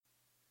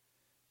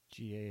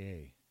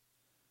GAA.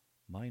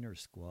 Minor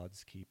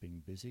squads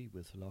keeping busy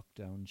with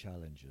lockdown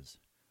challenges.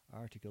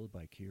 Article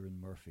by Kieran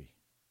Murphy.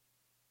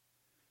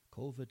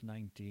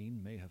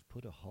 COVID-19 may have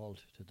put a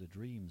halt to the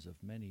dreams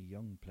of many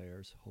young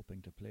players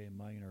hoping to play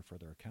minor for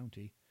their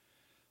county,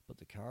 but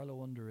the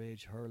Carlow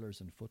underage hurlers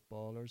and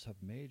footballers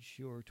have made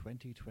sure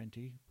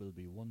 2020 will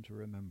be one to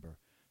remember,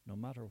 no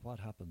matter what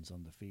happens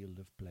on the field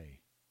of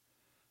play.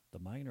 The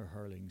minor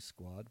hurling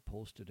squad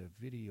posted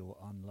a video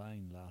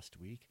online last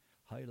week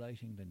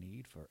highlighting the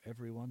need for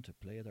everyone to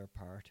play their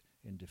part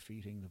in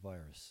defeating the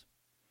virus.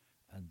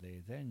 And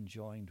they then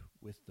joined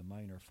with the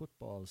minor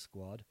football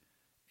squad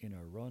in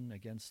a Run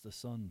Against the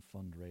Sun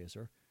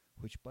fundraiser,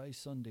 which by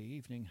Sunday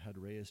evening had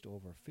raised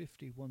over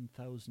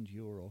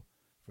 €51,000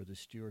 for the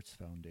Stewarts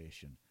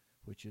Foundation,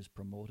 which is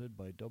promoted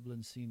by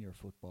Dublin senior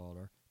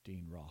footballer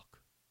Dean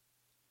Rock.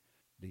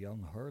 The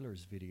young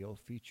hurlers video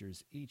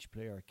features each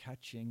player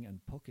catching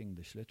and pucking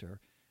the schlitter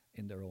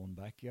in their own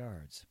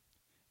backyards.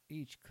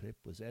 Each clip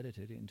was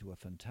edited into a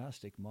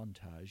fantastic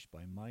montage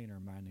by minor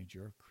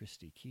manager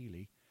Christy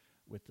Keeley,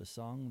 with the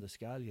song The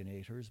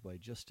Scallionators by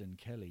Justin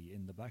Kelly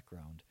in the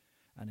background,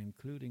 and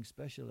including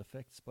special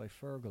effects by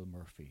Fergal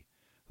Murphy,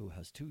 who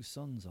has two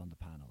sons on the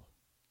panel.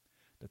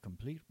 The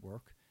complete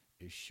work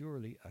is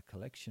surely a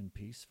collection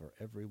piece for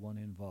everyone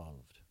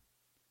involved.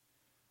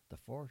 The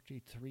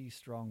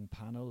 43-strong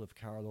panel of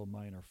Carlow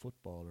minor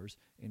footballers,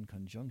 in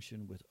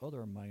conjunction with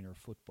other minor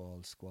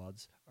football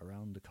squads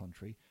around the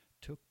country,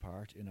 took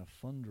part in a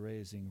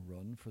fundraising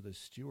run for the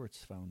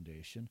Stewarts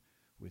Foundation,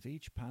 with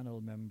each panel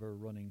member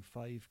running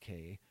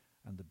 5k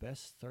and the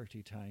best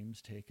 30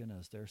 times taken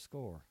as their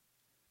score.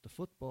 The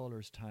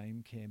footballers'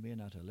 time came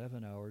in at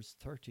 11 hours,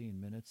 13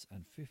 minutes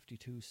and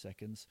 52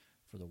 seconds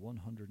for the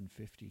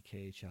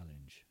 150k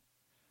challenge.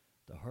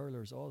 The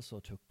hurlers also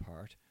took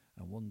part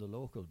and won the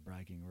local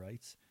bragging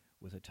rights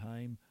with a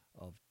time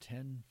of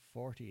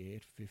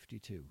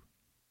 10:48.52.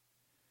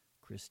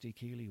 Christy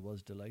Keeley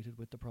was delighted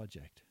with the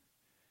project.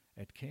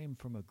 It came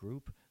from a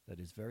group that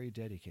is very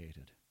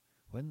dedicated.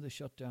 When the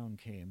shutdown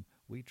came,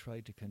 we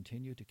tried to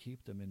continue to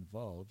keep them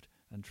involved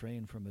and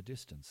train from a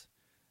distance.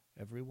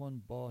 Everyone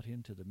bought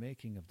into the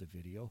making of the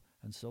video,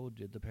 and so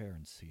did the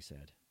parents, he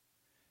said.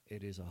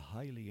 It is a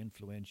highly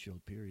influential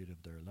period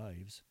of their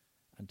lives,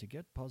 and to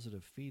get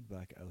positive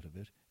feedback out of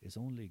it is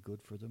only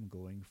good for them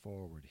going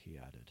forward, he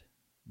added.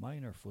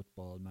 Minor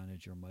football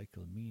manager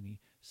Michael Meany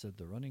said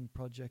the running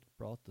project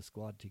brought the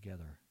squad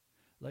together.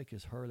 Like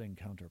his hurling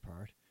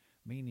counterpart,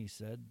 Meany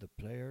said the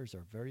players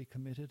are very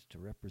committed to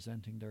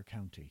representing their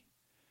county.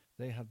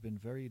 They have been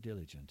very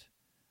diligent.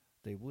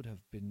 They would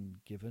have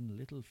been given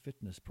little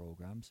fitness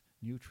programs,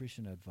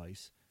 nutrition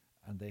advice,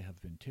 and they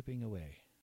have been tipping away.